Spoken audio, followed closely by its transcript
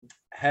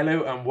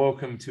Hello and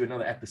welcome to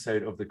another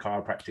episode of the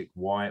Chiropractic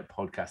Why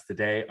podcast.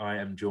 Today I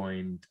am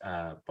joined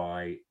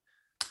by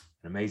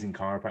an amazing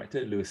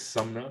chiropractor, Lewis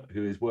Sumner,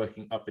 who is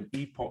working up in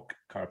Epoch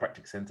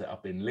Chiropractic Center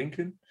up in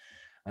Lincoln.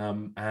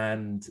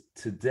 And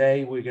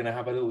today we're going to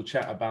have a little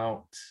chat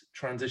about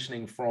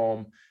transitioning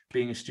from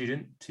being a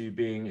student to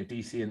being a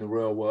DC in the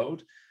real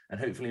world and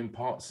hopefully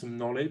impart some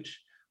knowledge.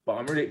 But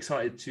I'm really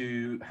excited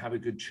to have a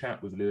good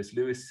chat with Lewis.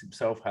 Lewis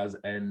himself has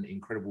an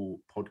incredible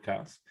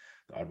podcast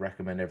that I'd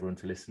recommend everyone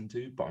to listen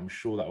to, but I'm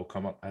sure that will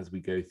come up as we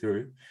go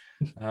through.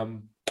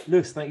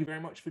 Lewis, thank you very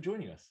much for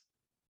joining us.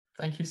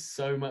 Thank you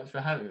so much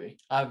for having me.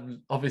 I've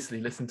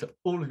obviously listened to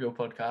all of your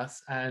podcasts,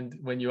 and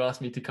when you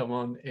asked me to come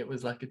on, it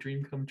was like a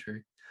dream come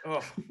true.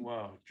 Oh,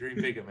 wow.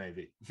 Dream bigger,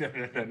 maybe. No.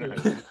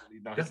 It's really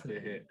nice to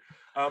hear.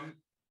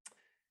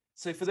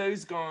 So for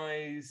those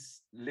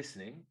guys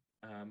listening,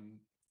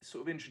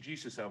 sort of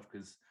introduce yourself,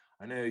 because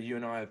I know you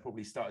and I have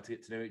probably started to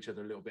get to know each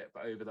other a little bit,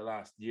 but over the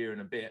last year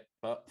and a bit.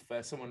 But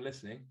for someone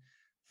listening,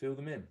 fill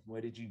them in. Where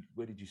did you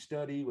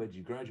study? Where did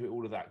you graduate?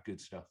 All of that good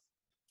stuff.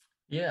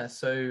 Yeah,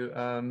 so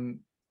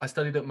I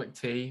studied at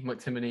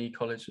McTimoney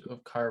College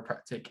of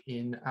Chiropractic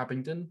in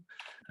Abingdon.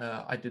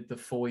 I did the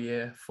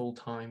 4-year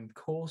full-time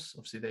course.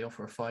 Obviously, they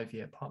offer a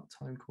 5-year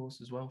part-time course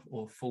as well,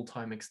 or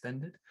full-time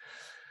extended.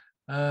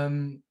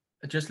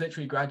 I just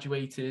literally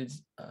graduated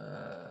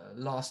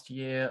last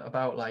year,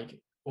 about like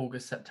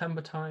August,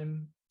 September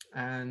time.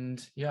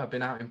 And yeah, I've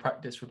been out in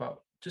practice for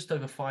about just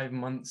over 5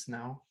 months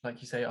now, like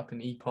you say, up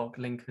in Epoch,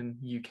 Lincoln,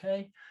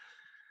 UK.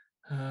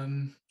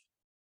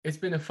 It's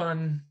been a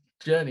fun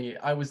journey.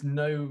 I was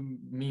no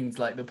means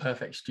like the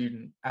perfect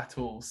student at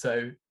all.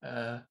 So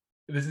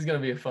this is going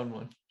to be a fun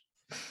one.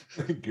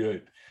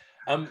 Good.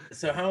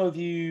 So how have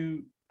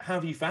you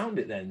found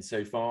it then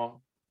so far?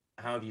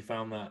 How have you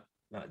found that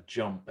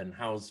jump, and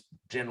how's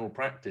general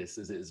practice?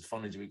 Is it as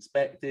fun as you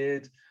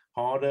expected?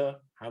 Harder?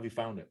 How have you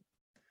found it?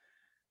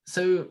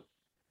 So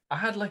I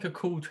had like a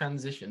cool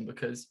transition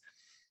because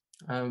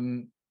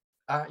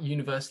at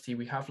university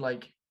we have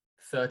like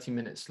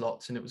 30-minute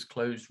slots and it was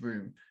closed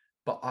room,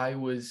 but I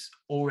was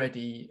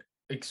already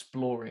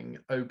exploring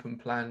open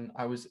plan.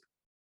 I was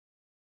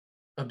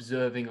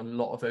observing a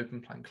lot of open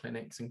plan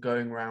clinics and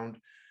going around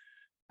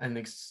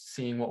and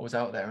seeing what was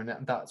out there,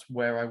 and that's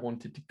where I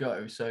wanted to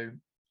go. So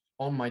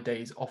on my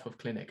days off of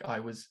clinic, I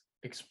was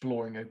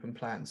exploring open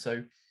plan.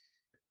 So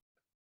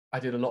I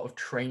did a lot of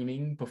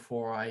training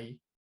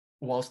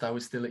whilst I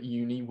was still at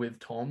uni with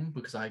Tom,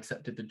 because I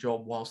accepted the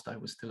job whilst I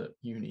was still at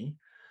uni.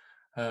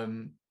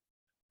 And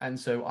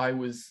so I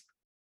was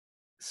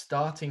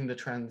starting the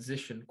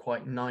transition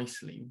quite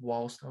nicely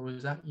whilst I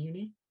was at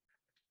uni.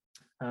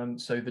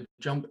 So the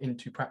jump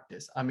into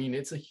practice, I mean,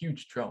 it's a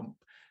huge jump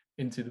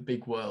into the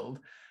big world.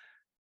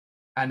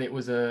 And it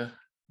was a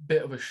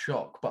bit of a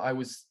shock, but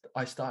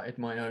I started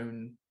my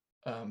own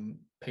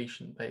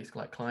patient base,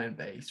 like client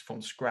base, from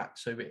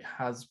scratch. So it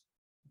has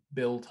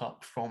built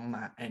up from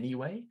that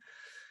anyway.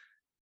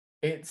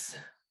 There's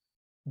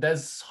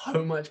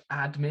so much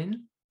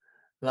admin,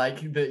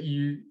 like that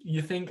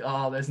you think,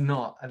 oh,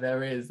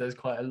 there's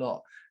quite a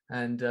lot.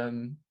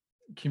 And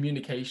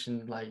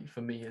communication, like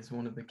for me, is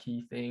one of the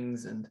key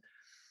things. And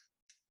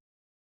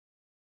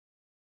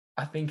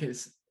I think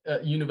it's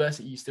at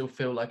university, you still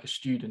feel like a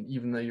student,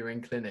 even though you're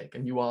in clinic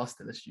and you are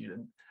still a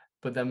student.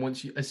 But then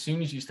as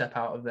soon as you step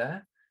out of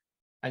there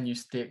and you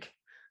stick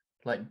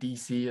like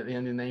DC at the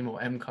end of the name, or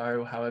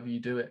MChiro, however you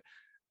do it,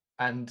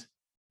 and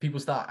people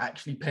start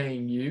actually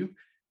paying you,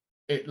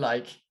 it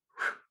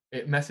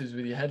messes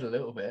with your head a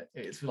little bit.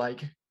 It's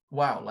like,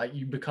 wow, like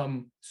you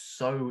become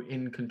so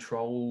in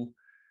control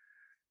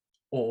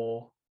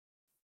or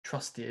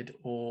trusted,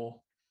 or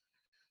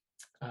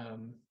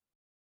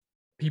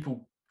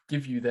people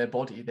give you their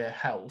body, their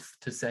health,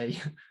 to say,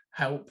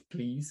 help,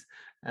 please.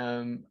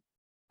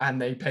 And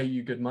they pay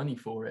you good money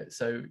for it.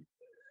 So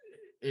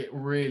it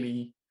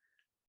really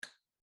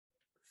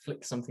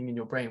flicks something in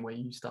your brain where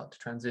you start to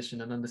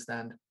transition and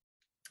understand,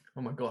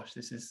 oh my gosh,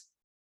 this is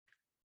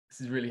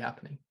really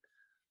happening.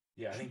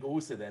 Yeah, I think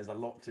also there's a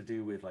lot to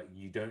do with like,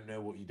 you don't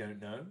know what you don't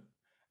know.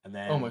 And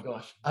then, oh my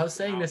gosh, I was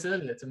saying this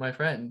earlier to my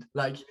friend,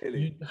 like,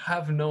 really? You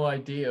have no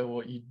idea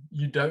what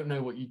you don't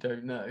know what you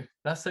don't know.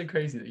 That's so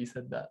crazy that you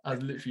said that. I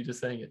was literally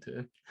just saying it to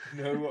him.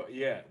 No,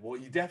 yeah, well,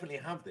 you definitely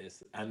have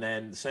this. And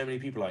then so many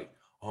people are like,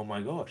 oh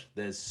my gosh,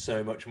 there's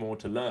so much more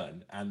to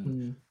learn,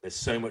 and there's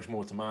so much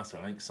more to master.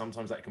 I think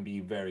sometimes that can be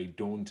very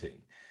daunting.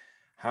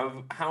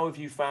 How have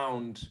you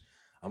found,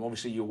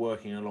 obviously you're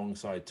working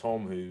alongside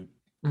Tom, who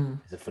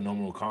is a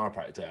phenomenal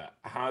chiropractor.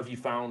 How have you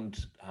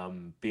found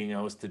being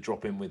able to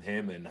drop in with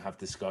him and have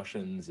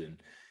discussions and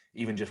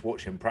even just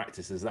watch him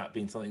practice? Has that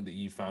been something that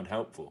you found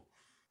helpful?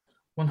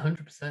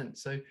 100%.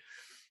 So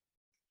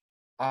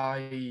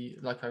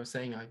like I was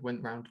saying, I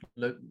went around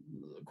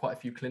quite a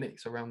few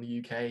clinics around the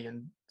UK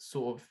and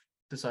sort of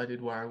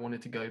decided where I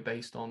wanted to go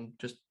based on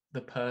just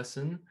the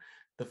person,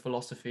 the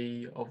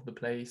philosophy of the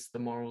place, the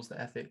morals, the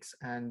ethics,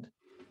 and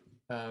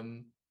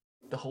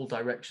the whole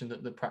direction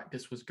that the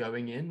practice was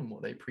going in and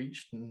what they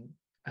preached,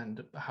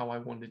 and how I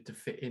wanted to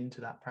fit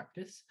into that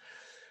practice.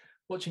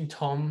 watching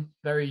Tom,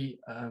 very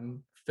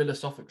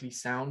philosophically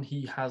sound.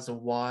 He has a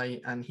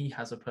why and he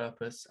has a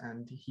purpose,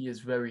 and he is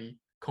very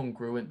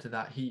congruent to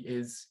that. He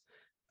is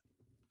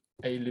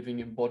a living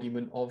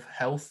embodiment of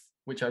health,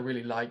 which I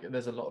really like.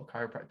 There's a lot of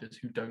chiropractors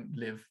who don't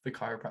live the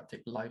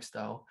chiropractic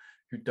lifestyle,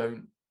 who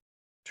don't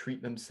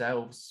treat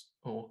themselves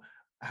or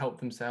help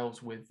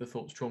themselves with the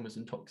thoughts, traumas,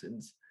 and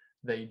toxins.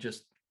 They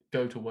just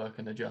go to work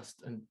and adjust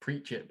and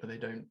preach it, but they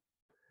don't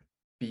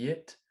be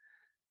it.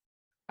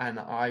 And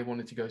I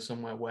wanted to go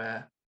somewhere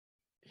where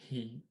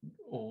he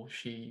or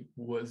she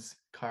was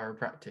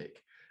chiropractic.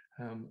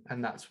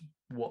 And that's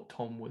what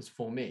Tom was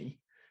for me.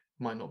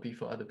 Might not be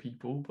for other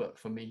people, but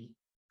for me,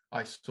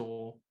 I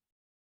saw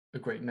a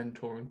great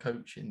mentor and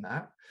coach in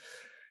that.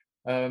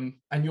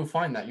 And you'll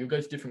find that you'll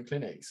go to different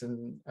clinics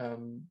and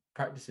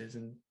practices,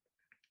 and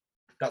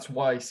that's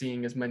why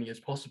seeing as many as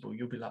possible,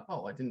 you'll be like,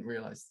 oh, I didn't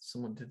realize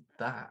someone did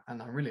that,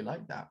 and I really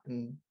like that.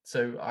 And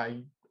so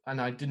I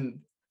didn't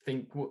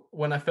think,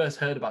 when I first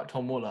heard about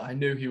Tom Waller, I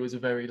knew he was a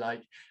very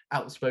like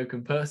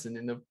outspoken person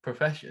in the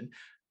profession,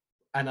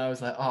 and I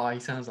was like, oh, he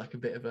sounds like a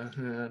bit of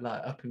a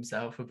like up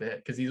himself a bit,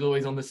 because he's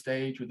always on the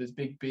stage with his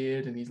big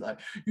beard and he's like,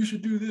 you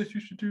should do this, you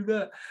should do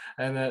that,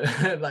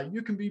 and like,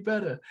 you can be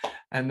better.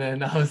 And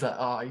then I was like,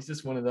 oh, he's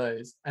just one of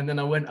those. And then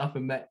I went up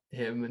and met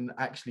him and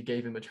actually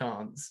gave him a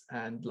chance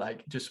and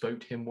like just spoke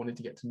to him, wanted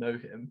to get to know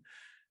him.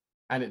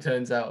 And it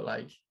turns out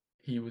like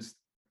he was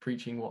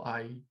preaching what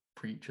I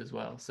preach as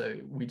well, so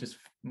we just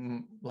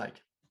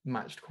like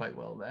matched quite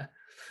well there.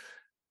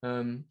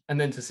 And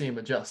then to see him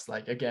adjust,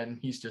 like again,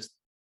 he's just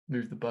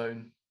move the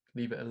bone,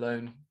 leave it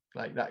alone,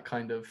 like that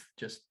kind of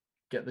just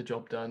get the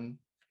job done,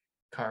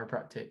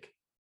 chiropractic,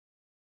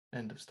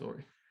 end of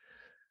story.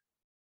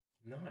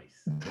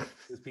 Nice.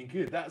 It's been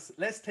good.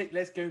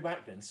 Let's go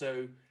back then.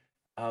 So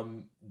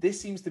this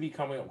seems to be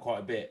coming up quite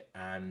a bit,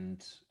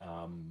 and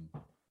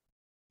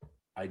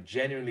I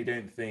genuinely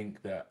don't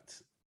think that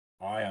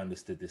I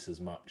understood this as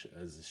much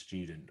as a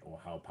student, or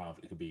how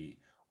powerful it could be,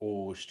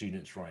 or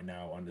students right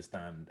now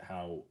understand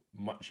how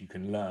much you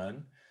can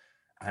learn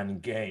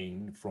and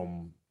gain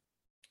from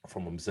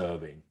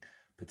observing,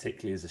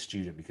 particularly as a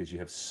student, because you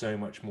have so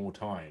much more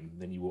time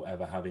than you will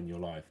ever have in your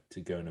life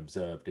to go and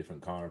observe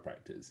different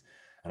chiropractors.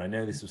 And I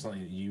know this was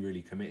something that you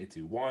really committed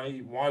to.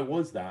 Why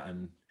was that?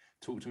 And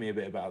talk to me a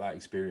bit about that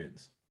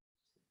experience.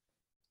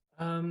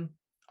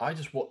 I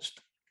just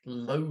watched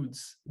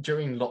loads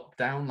during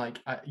lockdown, like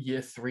at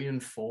year 3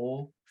 and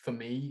 4 for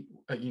me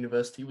at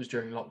university was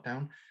during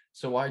lockdown.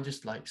 So I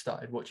just like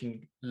started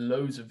watching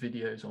loads of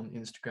videos on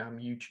Instagram,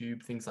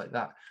 YouTube, things like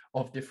that,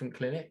 of different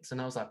clinics.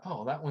 And I was like,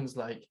 oh, that one's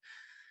like,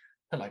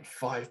 had like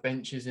 5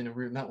 benches in a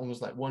room. That one was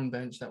like 1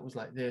 bench. That was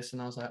like this.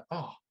 And I was like,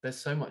 oh, there's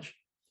so much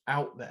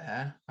out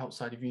there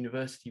outside of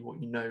university,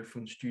 what you know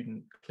from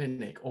student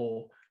clinic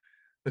or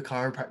the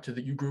chiropractor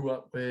that you grew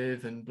up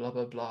with and blah,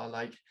 blah, blah.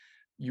 Like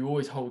you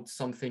always hold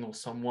something or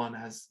someone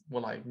as,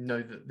 well, I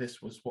know that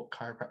this was what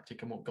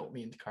chiropractic and what got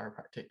me into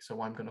chiropractic,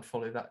 so I'm going to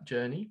follow that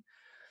journey.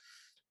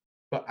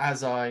 But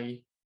as I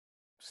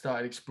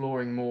started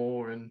exploring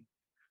more, and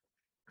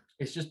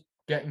it's just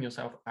getting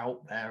yourself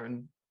out there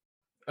and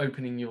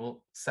opening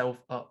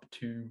yourself up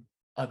to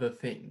other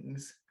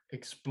things,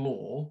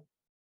 explore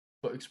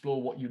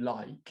what you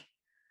like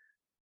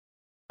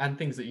and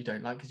things that you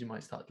don't like, because you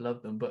might start to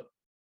love them, but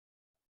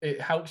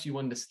it helps you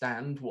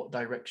understand what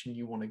direction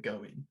you want to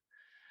go in.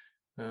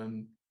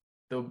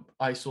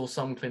 I saw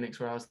some clinics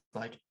where I was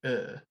like,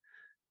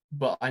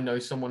 but I know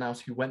someone else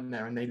who went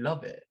there and they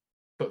love it.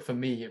 But for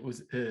me, it was,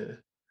 do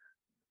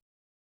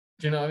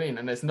you know what I mean?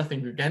 And there's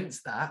nothing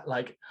against that.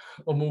 Like,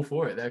 I'm all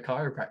for it. They're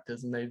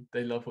chiropractors and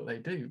they love what they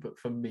do. But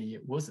for me,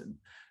 it wasn't.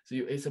 So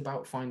it's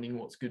about finding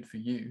what's good for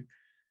you.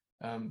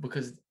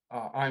 Because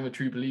I'm a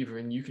true believer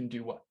in you can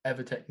do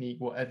whatever technique,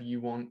 whatever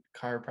you want,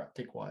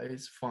 chiropractic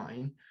wise,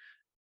 fine.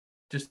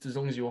 Just as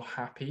long as you're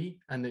happy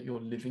and that you're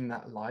living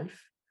that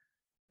life,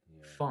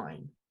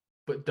 fine.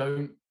 But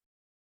don't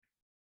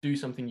do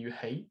something you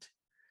hate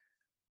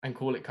and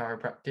call it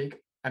chiropractic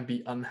and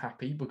be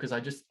unhappy, because I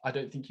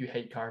don't think you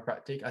hate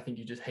chiropractic. I think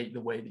you just hate the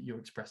way that you're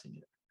expressing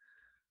it.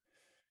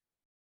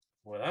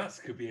 Well, that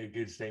could be a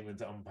good statement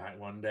to unpack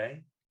one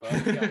day.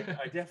 But yeah,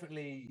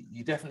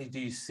 you definitely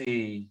do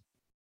see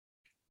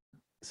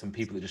some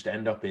people that just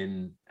end up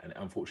in, and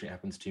unfortunately it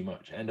happens too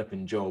much, end up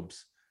in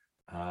jobs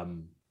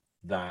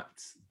that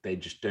they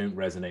just don't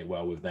resonate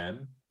well with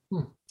them.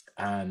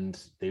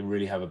 And they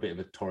really have a bit of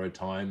a torrid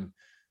time.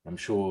 I'm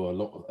sure a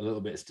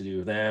little bit's to do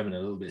with them and a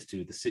little bit's to do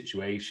with the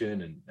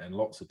situation and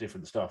lots of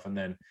different stuff, and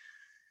then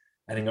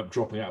ending up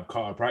dropping out of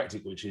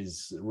chiropractic, which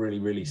is a really,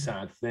 really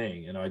sad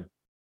thing. And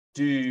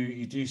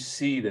you do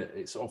see that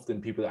it's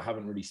often people that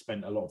haven't really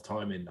spent a lot of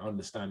time in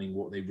understanding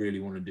what they really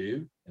want to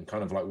do, and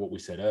kind of like what we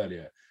said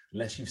earlier,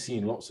 unless you've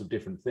seen lots of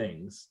different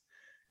things,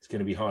 it's going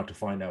to be hard to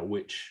find out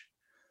which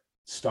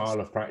style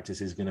of practice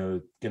is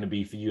going to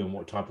be for you and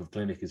what type of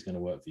clinic is going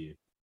to work for you.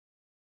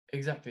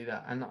 Exactly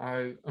that. And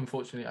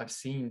unfortunately I've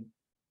seen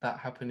that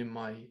happen in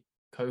my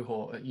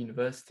cohort at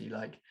university.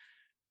 Like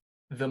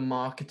the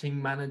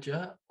marketing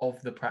manager of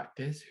the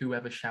practice,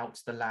 whoever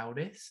shouts the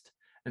loudest,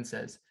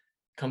 and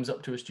comes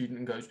up to a student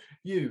and goes,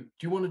 do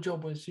you want a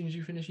job as soon as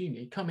you finish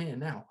uni? Come here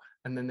now.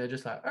 And then they're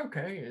just like,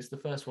 okay, it's the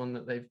first one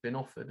that they've been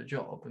offered a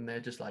job. And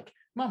they're just like,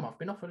 Mum, I've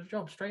been offered a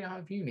job straight out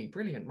of uni.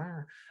 Brilliant.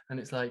 And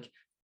it's like,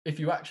 if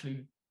you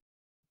actually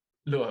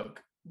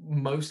look,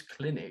 most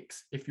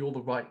clinics, if you're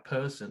the right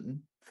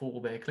person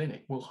for their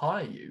clinic, will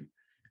hire you.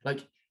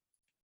 Like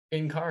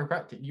in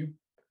chiropractic, you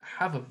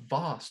have a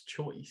vast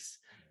choice.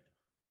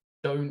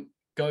 Don't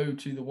go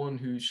to the one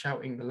who's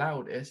shouting the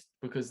loudest,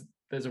 because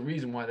there's a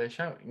reason why they're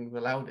shouting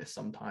the loudest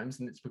sometimes,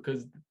 and it's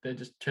because they're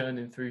just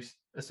churning through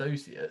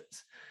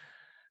associates.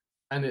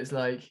 And it's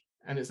like,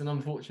 and it's an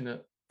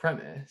unfortunate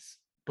premise,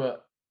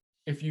 but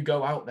if you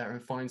go out there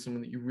and find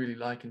someone that you really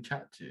like and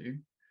chat to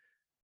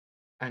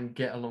and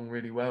get along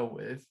really well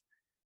with,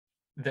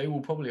 they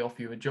will probably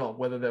offer you a job,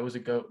 whether there was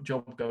a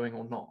job going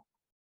or not.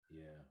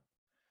 Yeah,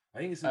 I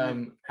think it's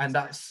and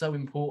that's so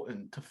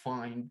important to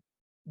find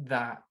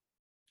that.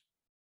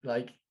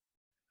 Like,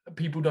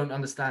 people don't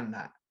understand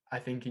that, I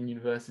think, in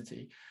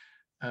university,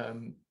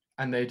 and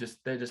they're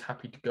just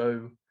happy to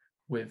go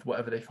with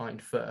whatever they find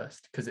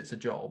first because it's a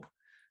job.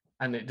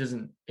 And it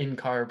doesn't, in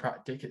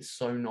chiropractic, it's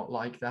so not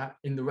like that.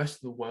 In the rest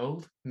of the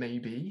world,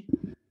 maybe,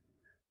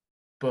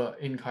 but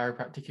in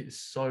chiropractic, it's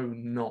so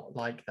not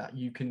like that.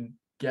 You can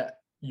get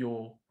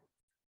your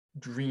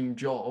dream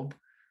job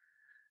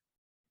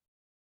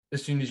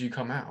as soon as you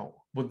come out,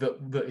 but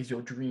that is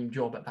your dream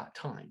job at that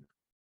time.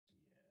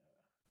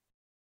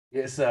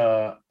 It's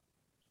I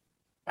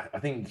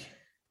think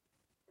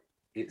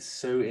it's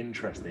so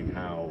interesting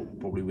how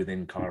probably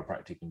within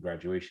chiropractic and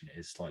graduation it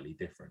is slightly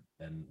different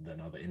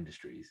than other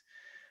industries,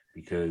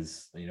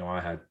 because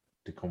I had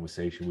the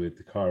conversation with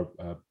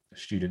the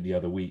student the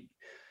other week.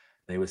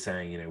 They were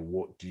saying,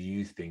 what do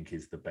you think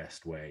is the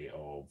best way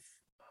of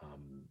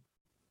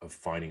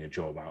finding a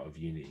job out of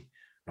uni?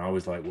 And I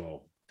was like,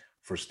 well,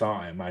 for a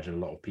start, I imagine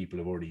a lot of people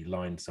have already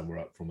lined somewhere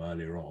up from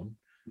earlier on,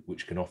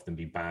 which can often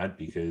be bad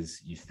because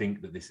you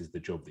think that this is the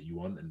job that you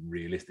want and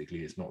realistically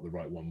it's not the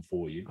right one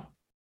for you.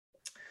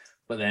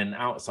 But then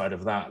outside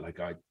of that, like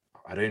I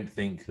don't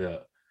think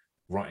that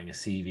writing a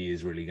CV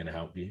is really going to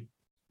help you.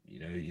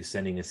 You're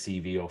sending a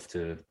CV off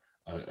to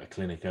a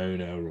clinic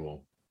owner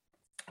or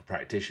a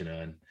practitioner,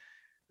 and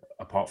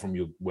apart from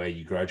where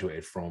you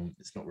graduated from,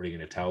 it's not really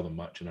going to tell them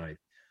much. And I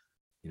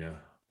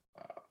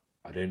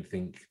don't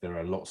think there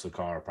are lots of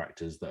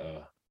chiropractors that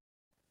are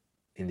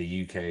in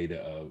the UK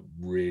that are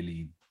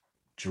really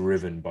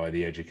driven by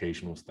the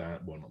educational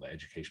not the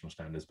educational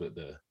standards, but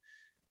the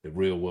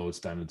real world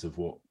standards of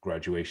what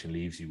graduation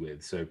leaves you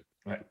with. So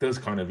that does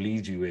kind of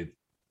lead you with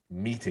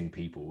meeting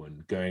people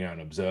and going out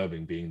and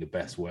observing being the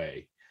best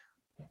way.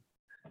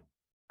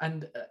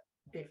 And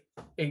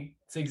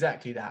it's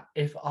exactly that.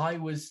 If I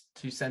was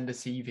to send a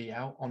CV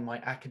out on my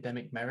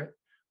academic merit,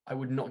 I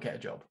would not get a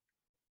job.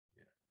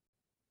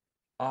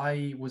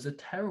 I was a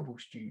terrible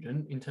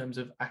student in terms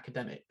of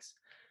academics,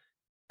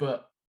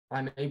 but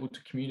I'm able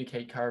to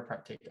communicate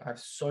chiropractic. I have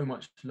so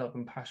much love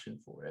and passion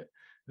for it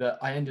that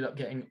I ended up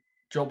getting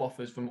job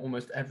offers from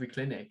almost every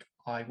clinic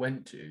I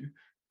went to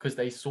because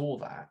they saw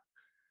that.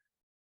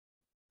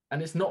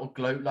 And it's not a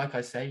gloat, like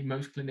I say,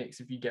 most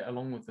clinics, if you get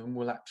along with them,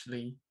 will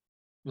actually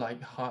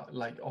like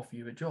offer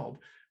you a job.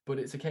 But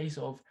it's a case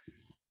of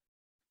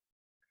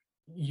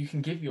you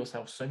can give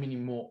yourself so many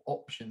more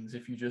options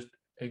if you just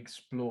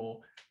explore.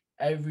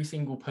 Every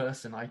single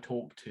person I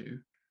talk to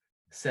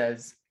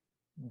says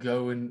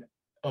go and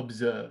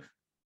observe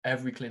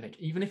every clinic,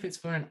 even if it's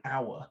for an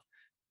hour.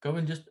 Go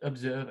and just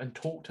observe and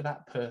talk to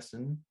that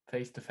person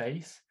face to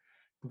face,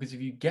 because if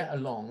you get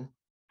along,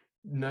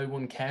 no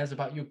one cares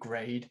about your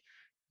grade.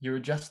 Your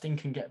adjusting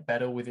can get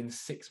better within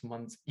 6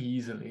 months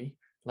easily,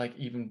 like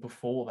even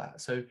before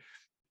that. So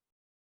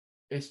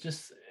it's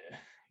just,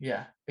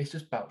 yeah, it's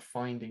just about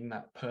finding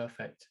that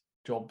perfect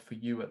job for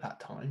you at that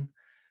time.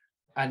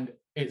 And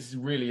it's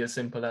really as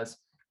simple as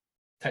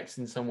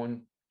texting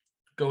someone,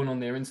 going on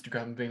their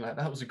Instagram and being like,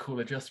 that was a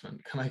cool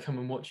adjustment. Can I come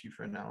and watch you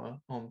for an hour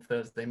on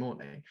Thursday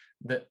morning?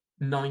 That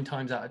 9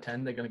 times out of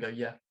 10, they're going to go,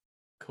 yeah,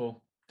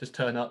 cool. Just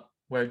turn up,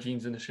 wear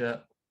jeans and a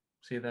shirt.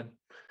 See you then.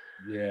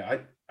 Yeah,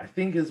 I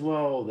think as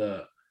well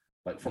that,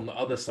 like, from the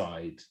other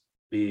side,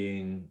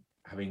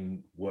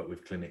 having worked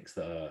with clinics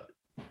that are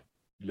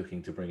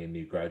looking to bring in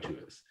new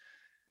graduates,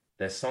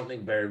 there's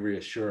something very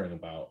reassuring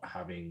about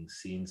having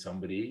seen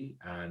somebody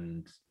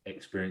and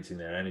experiencing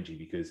their energy,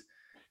 because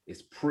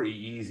it's pretty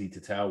easy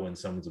to tell when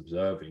someone's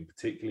observing,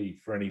 particularly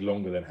for any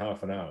longer than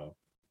half an hour.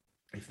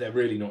 If they're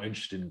really not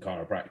interested in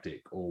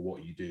chiropractic or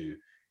what you do,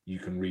 you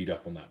can read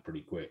up on that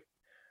pretty quick.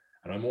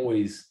 And I'm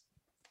always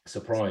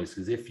surprised,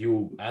 because if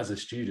you're, as a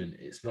student,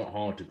 it's not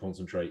hard to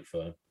concentrate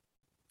for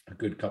a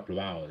good couple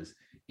of hours.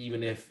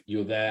 Even if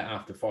you're there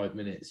after 5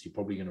 minutes, you're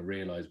probably going to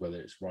realize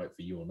whether it's right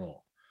for you or not.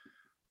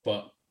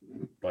 But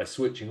by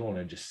switching on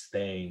and just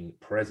staying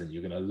present,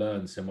 you're going to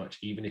learn so much,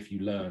 even if you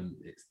learn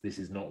this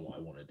is not what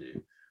I want to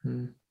do.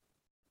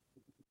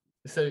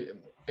 So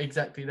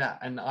exactly that.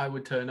 And I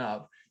would turn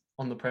up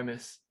on the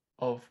premise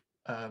of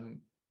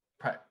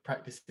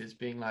practices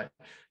being like,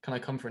 can I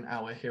come for an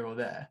hour here or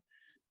there?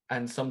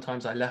 And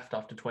sometimes I left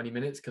after 20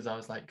 minutes because I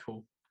was like,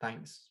 cool,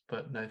 thanks,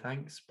 but no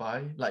thanks,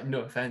 bye. Like,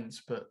 no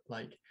offense, but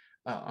like,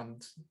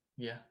 I've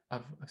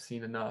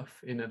seen enough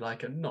in a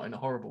like a not in a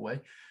horrible way,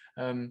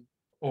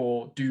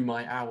 or do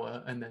my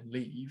hour and then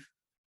leave.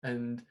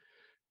 And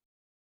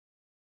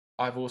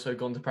I've also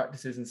gone to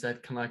practices and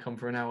said, can I come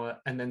for an hour,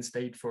 and then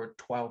stayed for a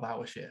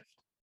 12-hour shift.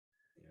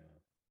 Yeah.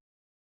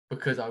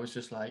 Because I was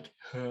just like,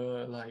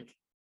 so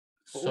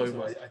also,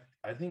 much.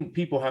 I think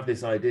people have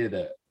this idea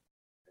that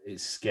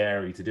it's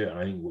scary to do it. And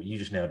I think what you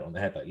just nailed it on the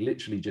head, like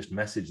literally just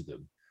message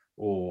them,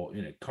 or,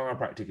 you know,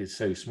 chiropractic is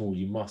so small,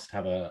 you must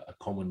have a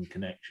common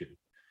connection.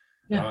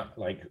 Yeah.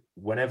 Like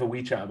whenever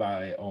we chat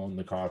about it on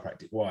the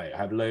Chiropractic Why, I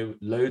have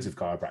loads of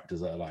chiropractors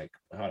that are like,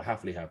 I'd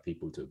happily have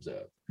people to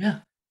observe. Yeah.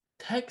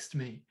 Text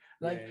me.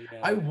 Like,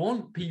 I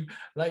want people,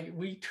 like,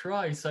 we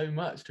try so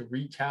much to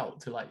reach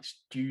out to like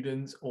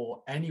students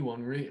or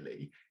anyone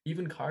really,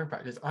 even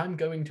chiropractors. I'm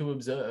going to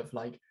observe,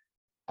 like,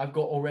 I've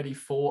got already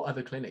 4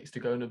 other clinics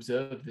to go and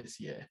observe this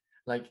year.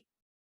 Like,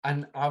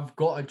 and I've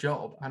got a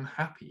job. I'm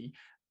happy.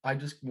 I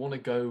just want to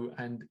go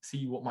and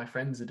see what my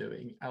friends are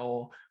doing,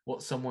 or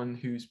what someone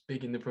who's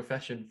big in the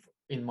profession,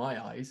 in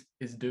my eyes,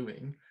 is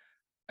doing.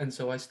 And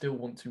so I still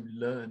want to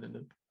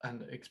learn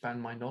and expand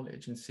my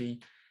knowledge and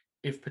see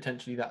if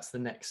potentially that's the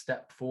next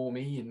step for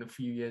me in a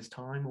few years'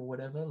 time or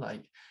whatever.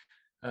 Like,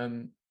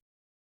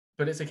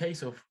 but it's a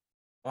case of,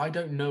 I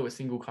don't know a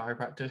single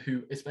chiropractor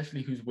who,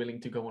 especially who's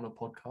willing to go on a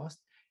podcast,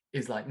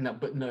 is like, no,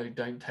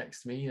 don't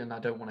text me, and I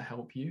don't want to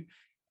help you.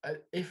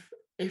 If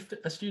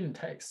a student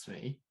texts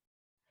me,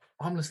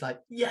 I'm just like,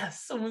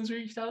 yes, someone's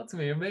reached out to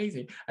me,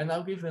 amazing. And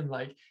I'll give them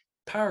like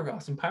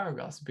paragraphs and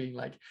paragraphs being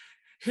like,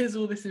 here's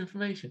all this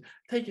information,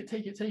 take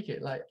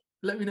it. Like,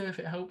 let me know if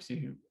it helps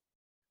you.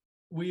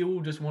 We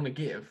all just want to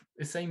give.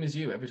 The same as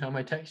you. Every time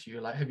I text you,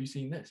 you're like, have you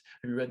seen this?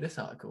 Have you read this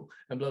article?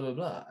 And blah, blah,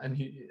 blah. And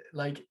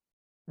like,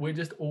 we're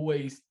just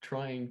always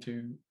trying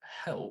to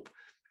help.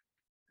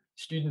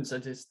 Students are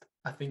just,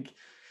 I think,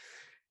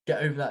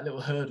 get over that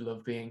little hurdle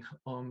of being,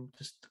 oh,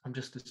 I'm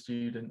just a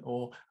student,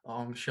 or oh,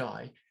 I'm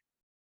shy.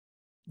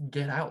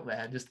 Get out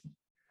there. Just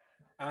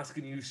ask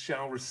and you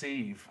shall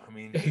receive. I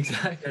mean,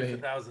 exactly. For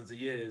thousands of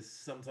years,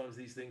 sometimes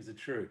these things are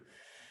true.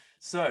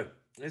 So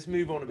let's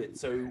move on a bit.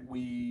 So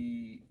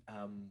we,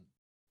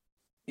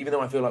 even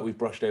though I feel like we've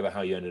brushed over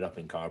how you ended up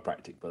in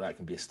chiropractic, but that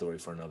can be a story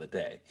for another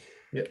day.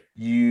 Yeah.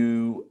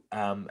 You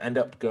end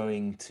up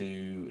going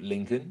to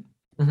Lincoln,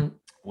 mm-hmm.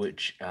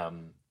 which,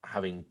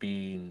 having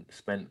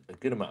spent a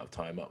good amount of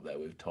time up there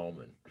with Tom,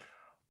 and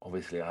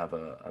obviously I have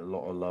a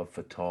lot of love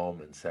for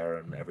Tom and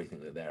Sarah and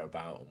everything that they're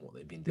about and what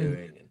they've been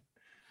doing, and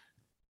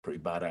pretty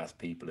badass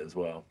people as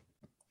well.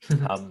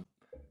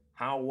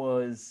 How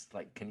was,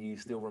 like, can you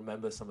still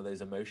remember some of those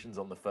emotions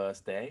on the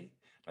first day,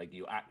 like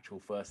your actual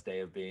first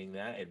day of being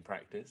there in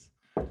practice?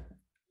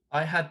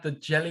 I had the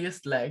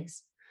jelliest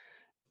legs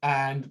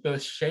and the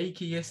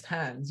shakiest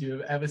hands you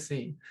have ever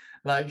seen.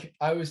 Like,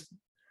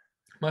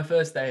 my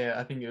first day,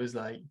 I think it was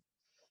like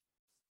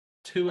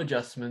 2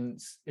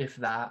 adjustments, if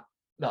that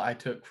I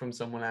took from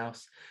someone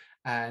else,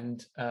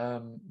 and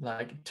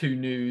like 2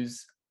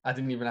 news. I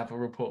didn't even have a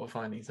report of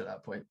findings at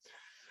that point.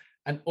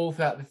 And all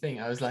throughout the thing,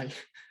 I was like,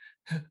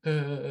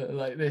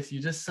 like this.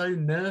 You're just so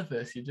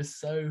nervous.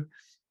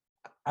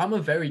 I'm a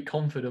very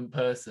confident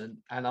person,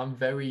 and I'm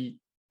very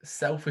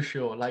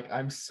self-assured. Like,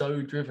 I'm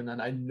so driven,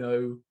 and I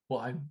know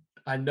what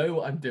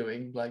I'm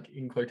doing, like,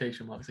 in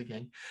quotation marks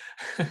again,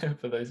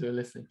 for those who are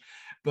listening.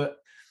 But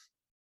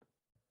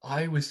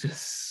I was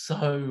just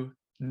so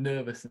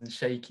nervous and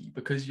shaky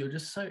because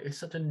it's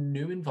such a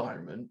new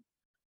environment.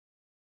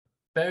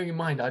 Bearing in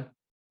mind,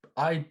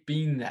 I'd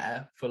been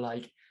there for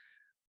like,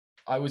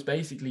 I was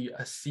basically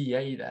a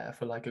CA there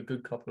for like a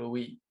good couple of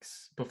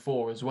weeks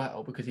before as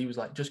well, because he was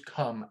like, just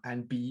come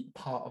and be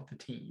part of the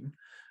team,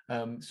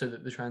 so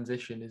that the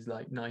transition is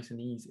like nice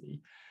and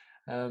easy.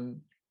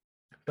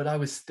 But I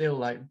was still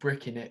like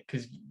bricking it,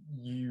 because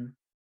you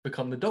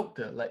become the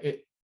doctor.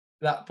 Like,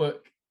 that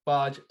book,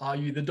 Barge, Are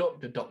You the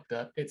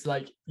Doctor? It's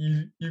like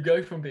you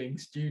go from being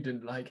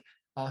student, like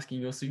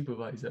asking your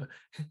supervisor,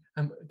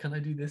 can I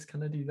do this?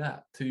 Can I do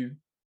that? To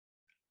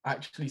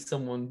actually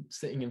someone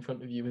sitting in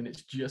front of you and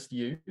it's just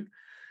you.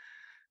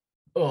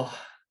 Oh,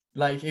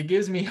 like, it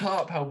gives me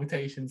heart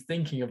palpitations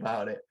thinking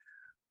about it.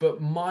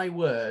 But my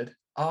word,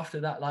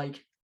 after that,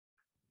 like,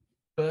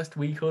 first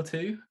week or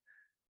 2,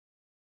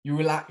 you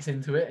relax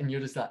into it, and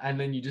you're just like, and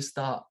then you just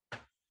start,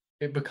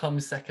 it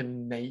becomes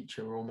second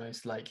nature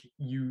almost. Like,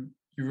 you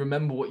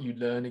remember what you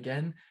learn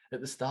again.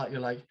 At the start,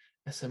 you're like,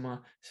 SMR,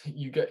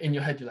 you go in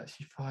your head, you're like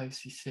C5,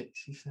 C6,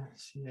 C7,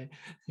 C8,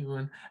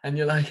 C1, and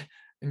you're like,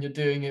 and you're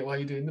doing it while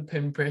you're doing the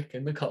pinprick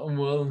and the cotton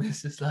wool, and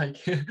it's just like,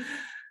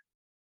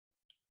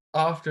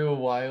 after a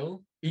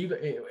while, even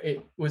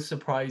it was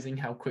surprising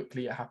how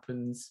quickly it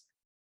happens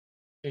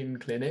in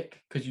clinic,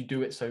 because you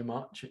do it so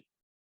much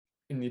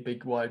in the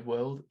big wide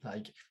world.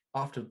 Like,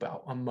 after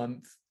about a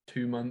month,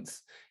 2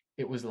 months,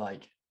 it was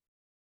like,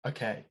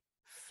 okay,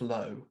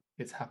 flow,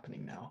 it's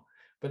happening now.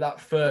 But that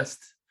first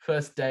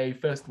day,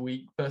 first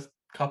week, first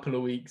couple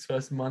of weeks,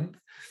 first month,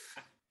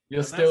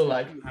 you're But that's still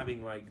like, you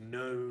having like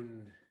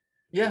known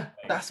the yeah,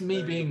 place, that's me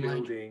knowing the being like,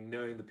 building,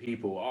 knowing the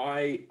people.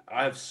 I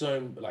have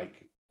so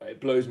like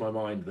it blows my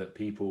mind that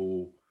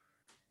people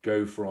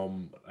go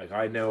from like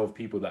I know of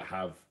people that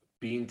have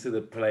been to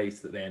the place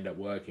that they end up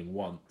working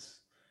once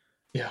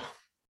yeah,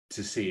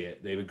 to see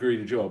it. They've agreed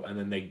a job and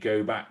then they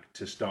go back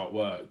to start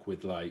work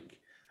with like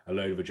a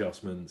load of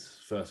adjustments,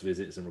 first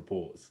visits and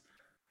reports.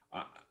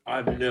 I, I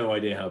have no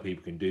idea how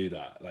people can do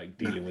that, like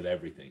no, dealing with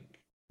everything.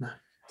 no.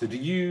 So do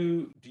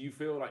you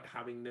feel like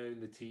having known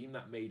the team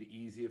that made it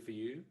easier for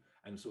you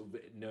and sort of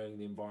knowing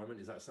the environment,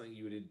 is that something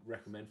you would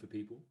recommend for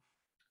people?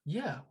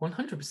 Yeah,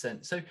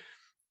 100%. So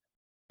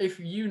if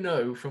you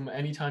know from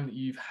any time that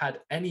you've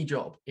had any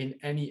job in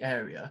any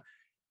area,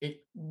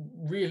 it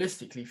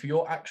realistically for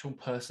your actual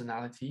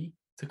personality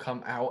to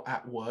come out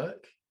at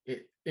work,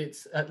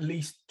 it's at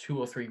least 2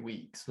 or 3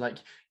 weeks. Like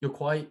you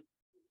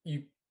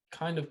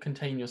kind of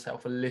contain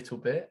yourself a little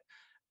bit,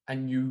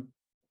 and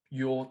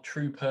your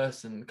true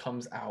person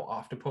comes out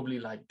after probably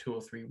like 2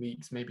 or 3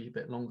 weeks, maybe a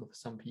bit longer for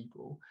some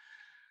people.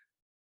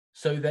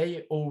 So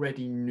they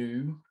already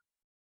knew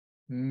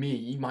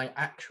me, my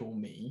actual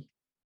me,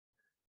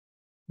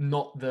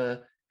 not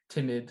the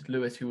timid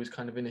Lewis who was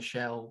kind of in a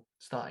shell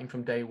starting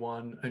from day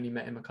one, only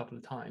met him a couple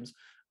of times.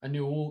 I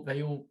knew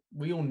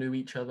we all knew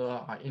each other,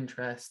 our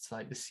interests,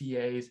 like the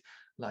CAs,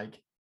 like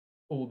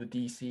all the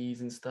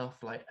DCs and stuff,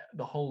 like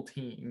the whole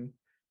team,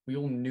 we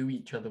all knew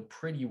each other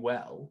pretty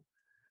well.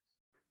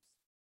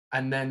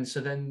 And then,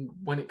 so then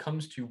when it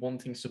comes to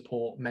wanting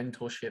support,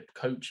 mentorship,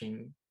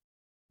 coaching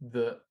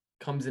that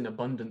comes in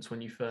abundance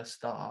when you first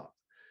start,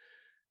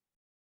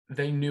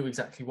 they knew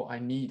exactly what I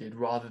needed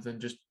rather than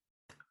just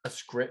a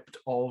script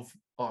of,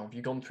 oh, have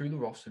you gone through the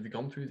roster? Have you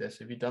gone through this?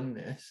 Have you done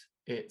this?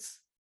 It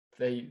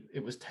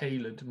was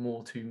tailored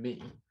more to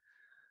me.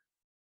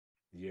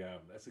 Yeah,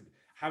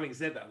 having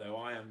said that though,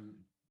 I am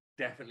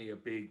definitely I'm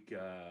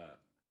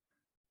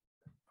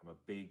a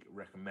big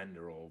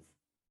recommender of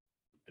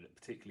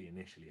particularly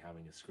initially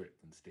having a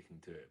script and sticking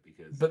to it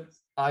because But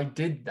I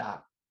did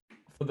that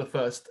for the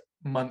first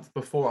month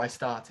before I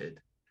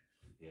started.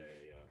 yeah.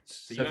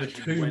 So So you for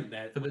actually two, went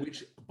there, for the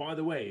which by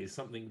the way is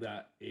something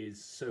that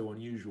is so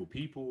unusual.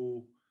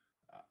 People,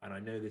 and I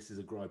know this is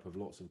a gripe of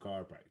lots of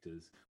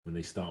chiropractors when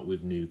they start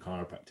with new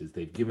chiropractors,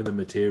 they've given them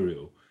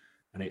material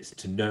and it's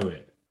to know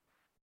it.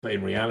 But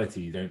in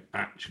reality, you don't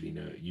actually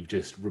know it. You've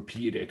just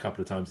repeated it a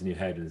couple of times in your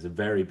head. And there's a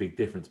very big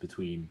difference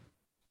between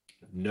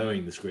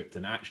knowing the script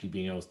and actually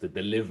being able to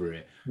deliver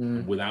it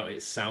and without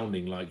it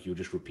sounding like you're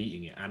just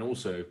repeating it. And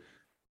also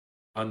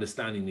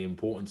understanding the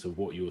importance of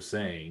what you're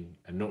saying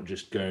and not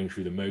just going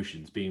through the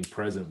motions, being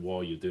present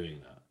while you're doing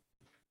that.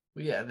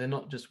 well, yeah, they're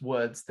not just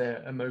words,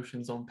 they're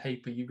emotions on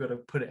paper. You've got to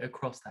put it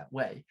across that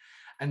way.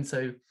 And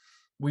so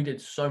we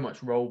did so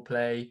much role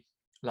play.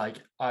 Like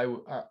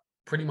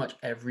pretty much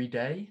every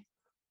day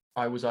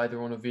I was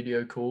either on a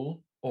video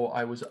call or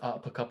I was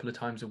up a couple of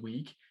times a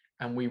week,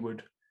 and we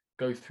would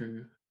go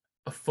through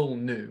a full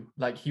new.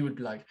 Like he would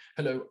be like,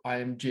 "Hello, I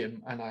am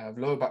Jim, and I have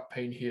lower back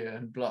pain here,"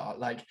 and blah.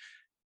 Like,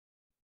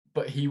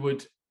 but he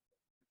would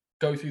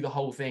go through the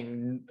whole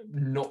thing,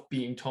 not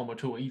being Tom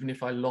at all. Even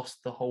if I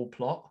lost the whole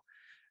plot,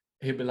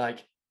 he'd be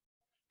like,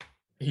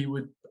 he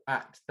would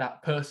act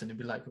that person. He'd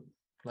be like,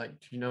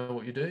 "Do you know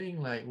what you're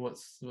doing? Like,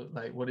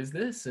 what is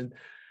this?" And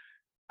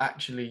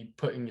actually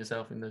putting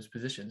yourself in those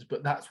positions.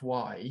 But that's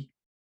why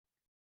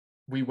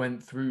we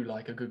went through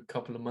like a good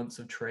couple of months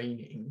of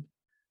training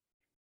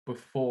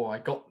before I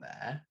got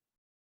there,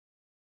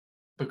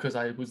 because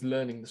I was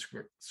learning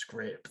the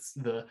scripts,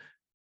 the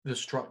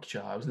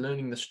structure. I was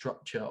learning the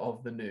structure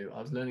of the new.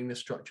 I was learning the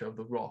structure of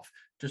the Roth,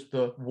 just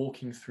the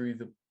walking through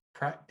the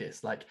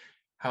practice. Like,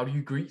 how do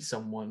you greet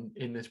someone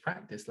in this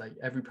practice? Like,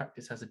 every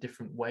practice has a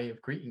different way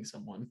of greeting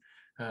someone.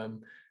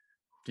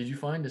 Did you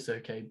find us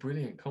okay?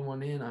 Brilliant. Come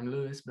on in. I'm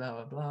Lewis, blah,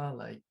 blah, blah.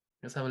 Like,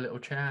 let's have a little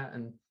chat.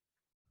 And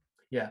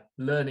yeah,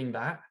 learning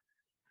that.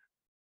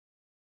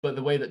 But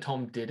the way that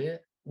Tom did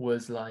it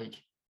was like,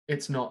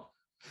 it's not,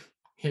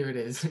 here it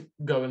is,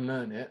 go and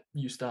learn it.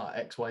 You start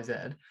X, Y, Z.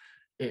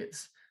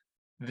 It's,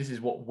 this is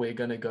what we're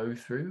going to go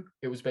through.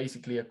 It was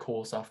basically a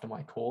course after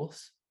my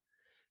course.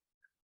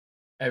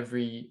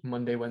 Every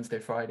Monday, Wednesday,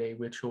 Friday,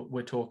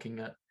 we're talking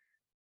at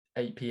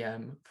 8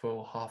 p.m.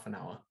 for half an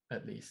hour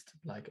at least,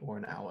 like, or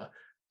an hour.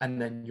 And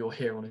then you're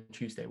here on a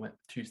Tuesday,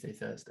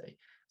 Thursday.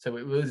 So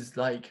it was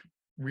like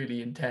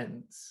really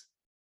intense,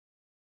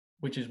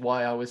 which is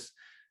why I was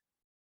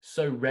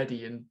so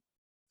ready and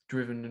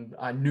driven, and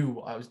I knew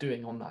what I was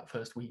doing on that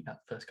first week, that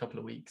first couple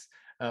of weeks.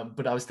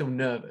 But I was still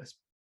nervous.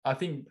 I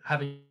think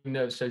having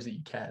nerves shows that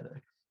you care, though.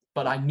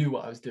 But I knew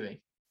what I was doing.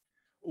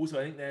 Also,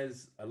 I think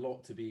there's a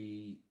lot to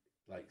be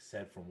like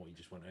said from what you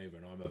just went over,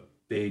 and I'm a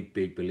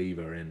big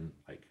believer in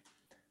like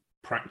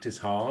practice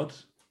hard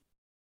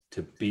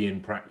to be in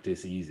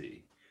practice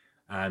easy.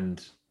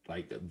 And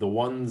like the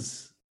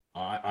ones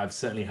I've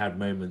certainly had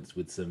moments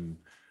with some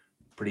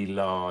pretty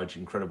large,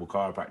 incredible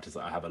chiropractors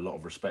that I have a lot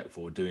of respect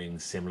for doing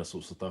similar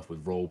sorts of stuff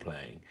with role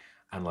playing.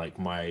 And like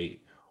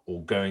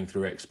or going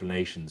through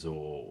explanations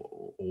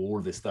or all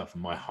of this stuff,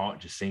 and my heart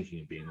just sinking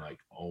and being like,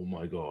 oh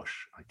my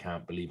gosh, I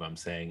can't believe I'm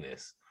saying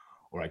this,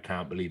 or I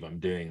can't believe I'm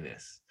doing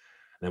this.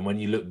 And then when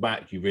you look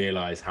back, you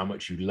realize how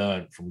much you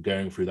learned from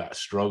going through that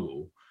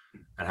struggle,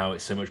 and how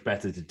it's so much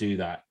better to do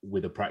that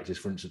with a practice,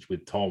 for instance,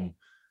 with Tom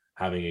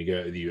having a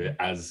go at you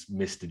as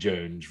Mr.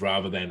 Jones,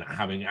 rather than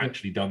having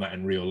actually done that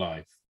in real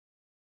life.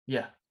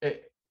 Yeah,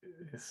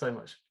 it's so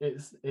much.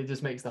 It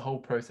just makes the whole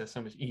process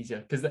so much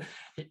easier, because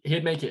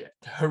he'd make it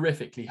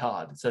horrifically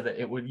hard so that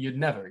you'd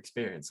never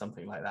experience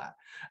something like that.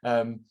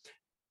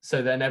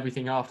 So then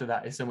everything after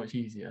that is so much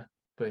easier.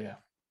 But yeah,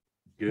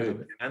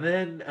 good. And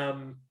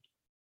then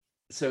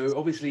so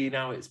obviously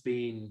now it's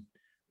been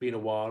a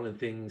while, and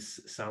things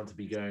sound to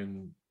be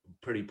going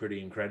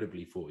pretty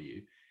incredibly for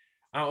you.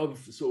 Out of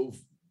sort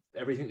of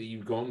everything that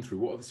you've gone through,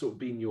 what have sort of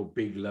been your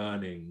big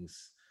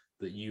learnings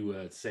that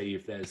you say,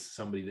 if there's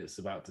somebody that's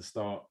about to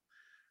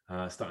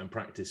starting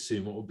practice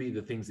soon, what would be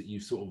the things that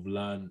you've sort of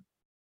learned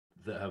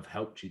that have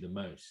helped you the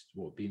most?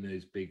 What have been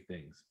those big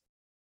things?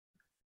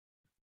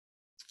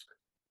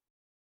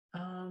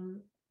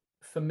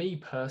 For me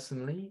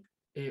personally,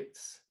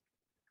 it's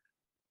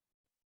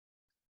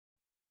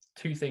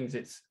two things.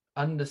 It's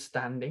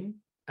understanding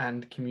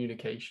and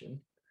communication.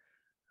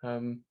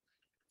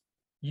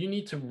 You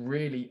need to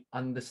really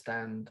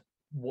understand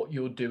what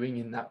you're doing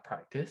in that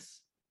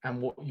practice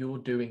and what you're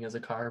doing as a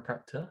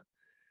chiropractor,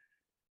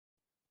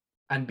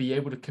 and be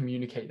able to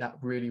communicate that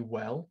really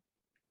well.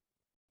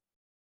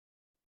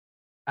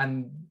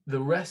 And the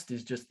rest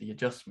is just the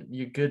adjustment.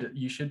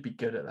 You should be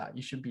good at that.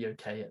 You should be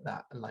okay at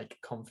that, and like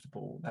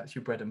comfortable. That's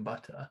your bread and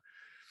butter.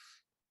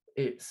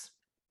 It's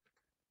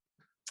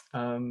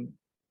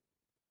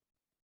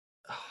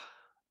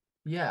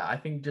yeah, I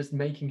think just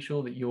making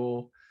sure that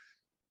you're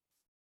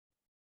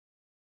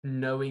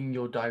knowing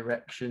your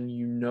direction,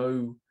 you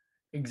know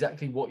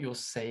exactly what you're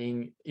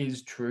saying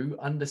is true,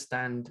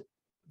 understand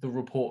the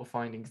report of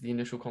findings, the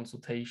initial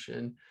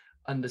consultation,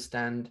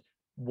 understand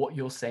what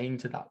you're saying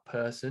to that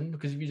person.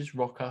 Because if you just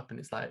rock up and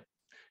it's like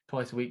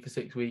twice a week for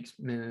 6 weeks,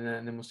 and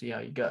then we'll see how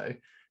you go,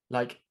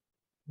 like,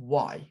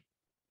 why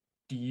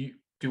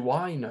do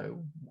I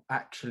know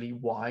actually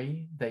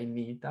why they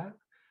need that?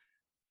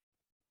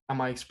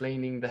 Am I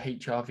explaining the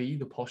HRV,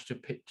 the posture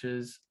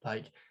pictures?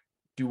 Like,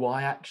 do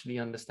I actually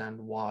understand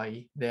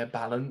why their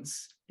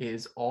balance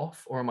is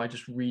off, or am I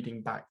just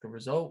reading back the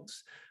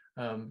results?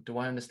 Do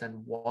I understand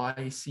why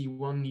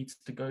C1 needs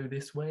to go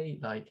this way?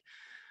 Like,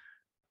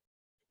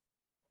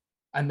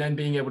 and then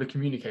being able to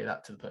communicate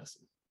that to the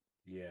person.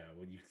 Yeah,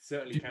 well, you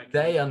certainly can't.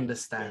 They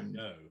understand.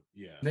 No,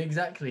 yeah,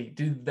 exactly.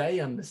 Do they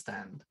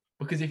understand?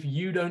 Because if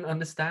you don't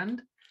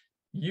understand,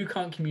 you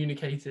can't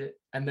communicate it,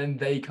 and then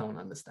they can't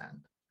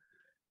understand.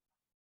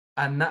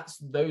 And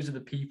those are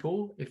the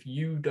people. If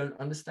you don't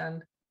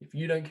understand, if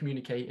you don't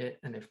communicate it,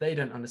 and if they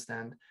don't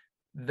understand,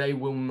 they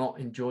will not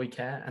enjoy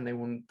care, and they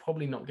will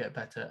probably not get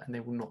better, and they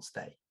will not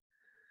stay.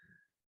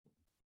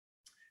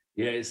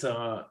 Yeah, it's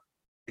a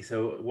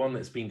one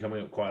that's been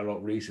coming up quite a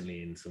lot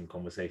recently in some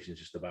conversations,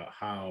 just about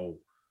how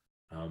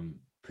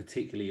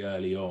particularly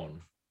early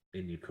on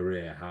in your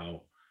career,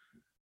 how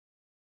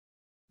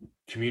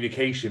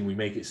communication, we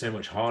make it so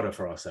much harder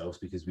for ourselves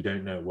because we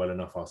don't know it well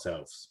enough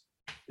ourselves.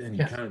 And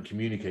you can't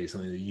communicate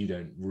something that you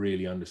don't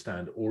really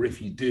understand, or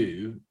if you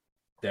do,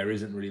 there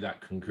isn't really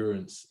that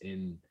concurrence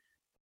in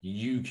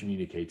you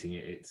communicating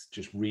it. It's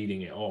just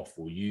reading it off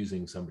or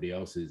using somebody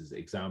else's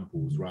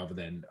examples rather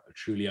than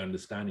truly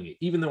understanding it.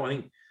 Even though I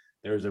think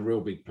there is a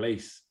real big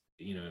place,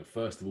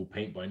 first of all,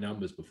 paint by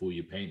numbers before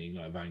you're painting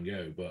like Van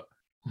Gogh, but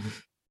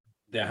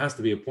there has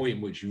to be a point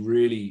in which you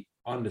really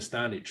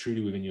understand it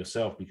truly within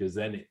yourself, because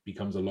then it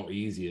becomes a lot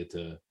easier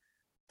to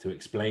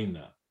explain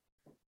that.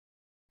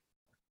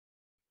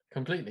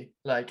 Completely,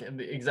 like,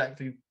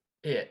 exactly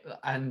it.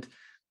 And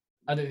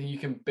I don't think you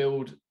can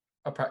build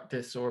a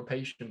practice or a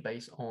patient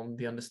base on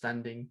the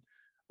understanding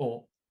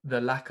or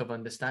the lack of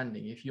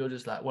understanding. If you're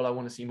just like, well, I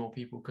want to see more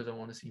people because I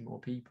want to see more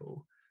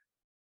people,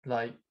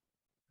 like,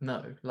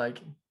 no. Like,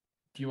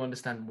 do you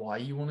understand why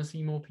you want to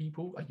see more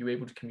people? Are you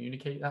able to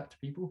communicate that to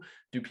people?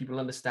 Do people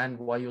understand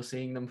why you're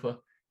seeing them for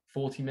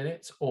 40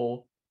 minutes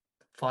or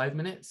 5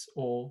 minutes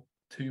or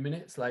 2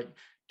 minutes? Like,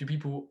 do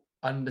people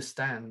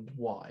understand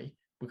why?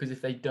 Because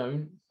if they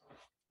don't,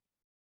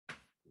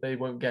 they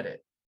won't get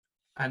it.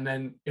 And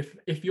then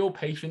if your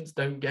patients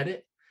don't get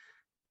it,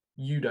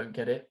 you don't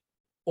get it,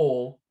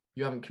 or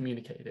you haven't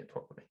communicated it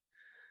properly.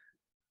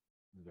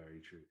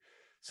 Very true.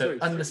 So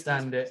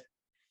understand it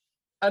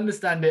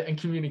and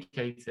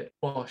communicate it.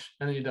 Wash,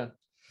 and then you're done.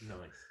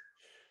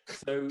 Nice.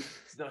 So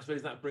I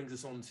suppose that brings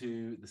us on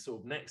to the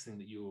sort of next thing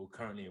that you're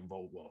currently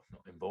not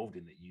involved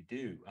in, that you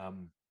do.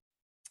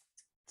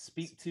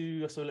 Speak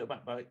to us a little bit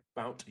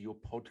about your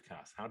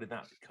podcast. How did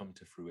that come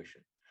to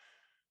fruition?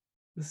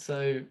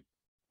 So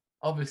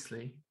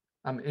obviously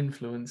I'm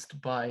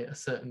influenced by a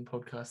certain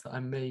podcast that I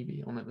may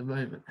be on at the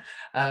moment.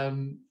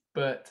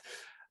 But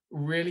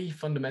really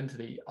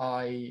fundamentally,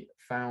 I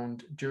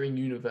found during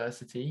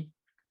university,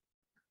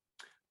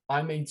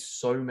 I made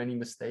so many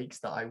mistakes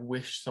that I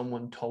wish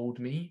someone told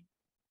me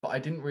but I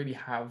didn't really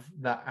have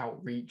that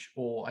outreach,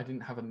 or I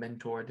didn't have a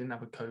mentor, I didn't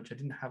have a coach, I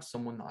didn't have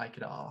someone that I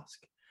could ask.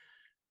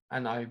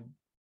 And I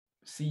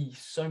see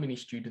so many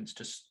students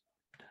just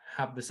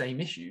have the same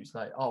issues,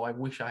 like, oh, I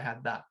wish I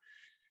had that.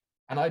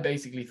 And I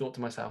basically thought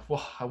to myself,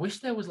 well, I wish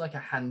there was like a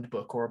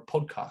handbook or a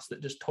podcast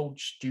that just told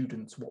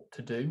students what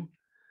to do.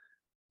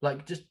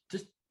 Like just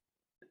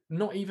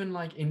not even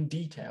like in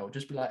detail,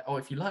 just be like, oh,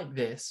 if you like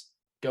this,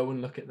 go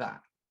and look at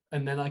that.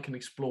 And then I can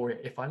explore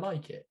it if I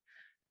like it.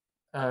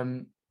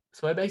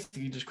 So I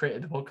basically just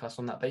created the podcast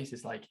on that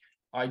basis. Like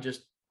I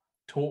just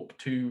talk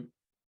to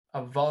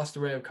a vast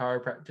array of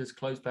chiropractors,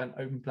 closed plan,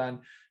 open plan,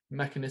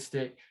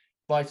 mechanistic,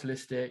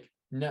 vitalistic,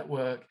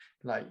 network,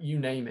 like you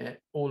name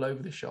it, all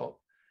over the shop.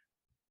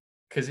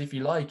 Because if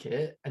you like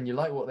it and you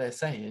like what they're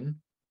saying,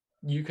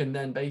 you can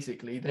then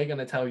basically, they're going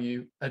to tell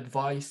you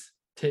advice,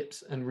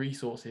 tips, and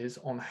resources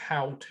on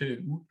how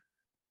to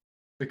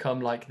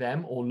become like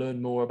them, or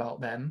learn more about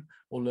them,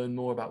 or learn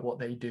more about what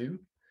they do.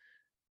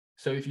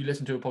 So if you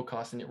listen to a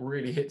podcast and it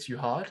really hits you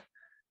hard,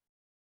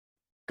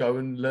 go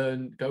and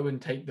learn, go and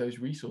take those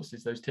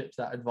resources, those tips,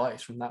 that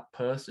advice from that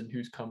person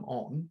who's come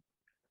on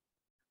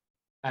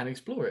and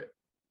explore it.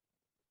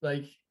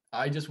 Like,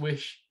 I just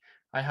wish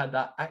I had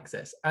that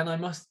access. And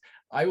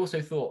I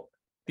also thought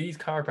these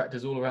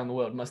chiropractors all around the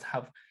world must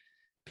have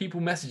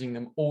people messaging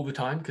them all the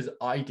time, because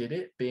I did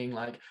it, being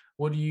like,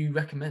 what do you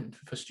recommend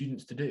for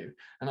students to do?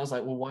 And I was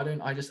like, well, why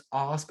don't I just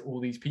ask all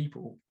these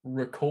people,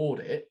 record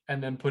it,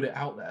 and then put it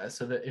out there,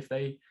 so that if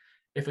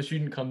a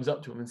student comes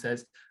up to them and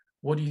says,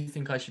 what do you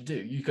think I should do?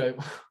 You go,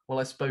 well,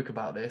 I spoke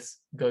about this.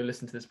 Go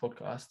listen to this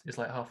podcast. It's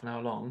like half an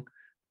hour long.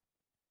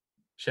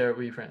 Share it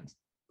with your friends.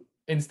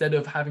 Instead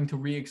of having to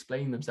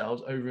re-explain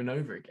themselves over and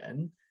over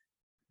again,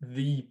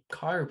 the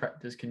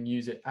chiropractors can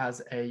use it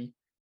as a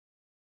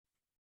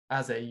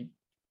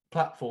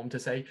platform to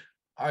say,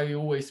 I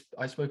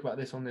spoke about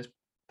this on this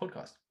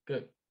podcast.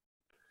 Good.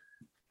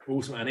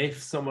 Awesome. And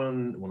if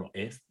someone, well, not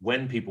if,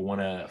 when people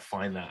want to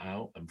find that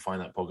out and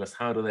find that podcast,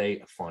 how do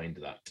they find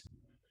that?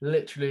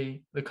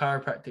 Literally, the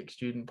Chiropractic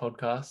Student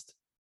Podcast.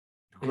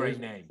 Great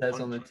name. Says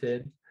on the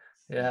tin.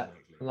 Yeah,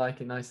 exactly. I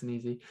like it, nice and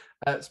easy.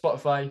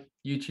 Spotify,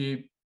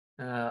 YouTube,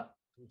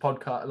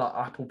 podcast, like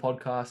Apple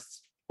Podcasts,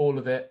 all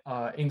of it.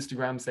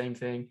 Instagram, same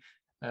thing.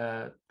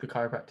 The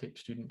Chiropractic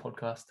Student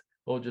Podcast,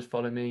 or just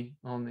follow me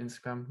on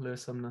Instagram,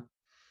 Lewis Sumner.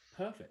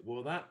 Perfect.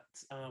 Well, that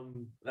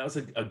was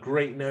a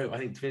great note. I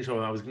think to finish off,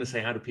 I was going to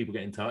say, how do people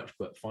get in touch?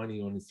 But finding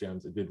you on Instagram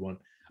is a good one.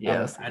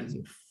 Yeah, and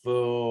easy.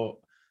 For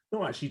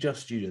not actually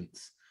just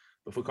students,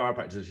 but for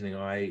chiropractors listening,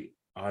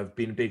 I've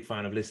been a big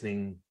fan of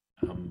listening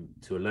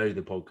to a load of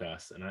the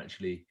podcasts. And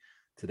actually,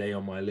 today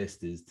on my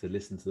list is to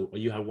listen to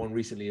you had one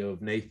recently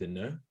of Nathan,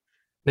 no?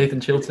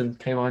 Nathan Chilton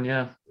came on,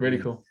 yeah, really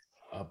cool.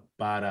 A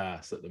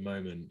badass at the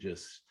moment,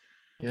 just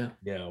yeah,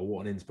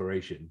 what an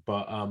inspiration.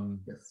 But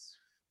yes.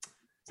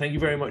 Thank you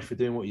very much for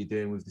doing what you're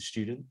doing with the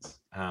students.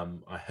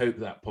 I hope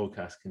that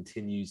podcast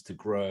continues to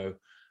grow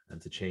and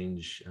to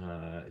change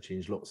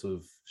lots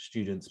of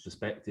students'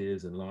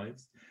 perspectives and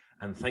lives.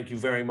 And thank you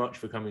very much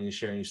for coming and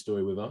sharing your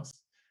story with us.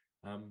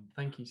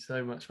 Thank you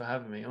so much for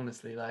having me.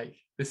 Honestly, like,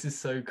 this is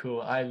so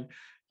cool.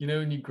 You know,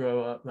 when you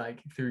grow up,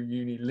 like through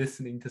uni,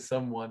 listening to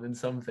someone and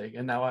something,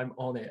 and now I'm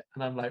on it,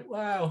 and I'm like,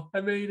 wow, I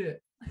made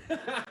it.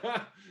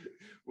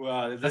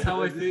 Wow, that's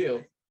how I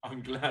feel.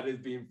 I'm glad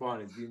it's been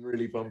fun. It's been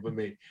really fun for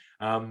me.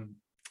 I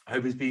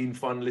hope it's been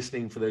fun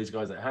listening for those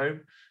guys at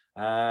home.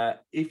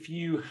 If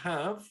you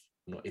have,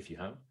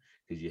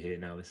 because you're here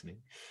now listening,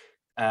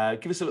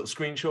 give us a little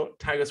screenshot,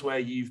 tag us where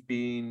you've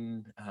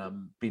been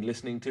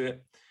listening to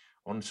it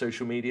on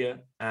social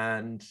media,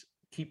 and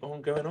keep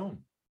on going on.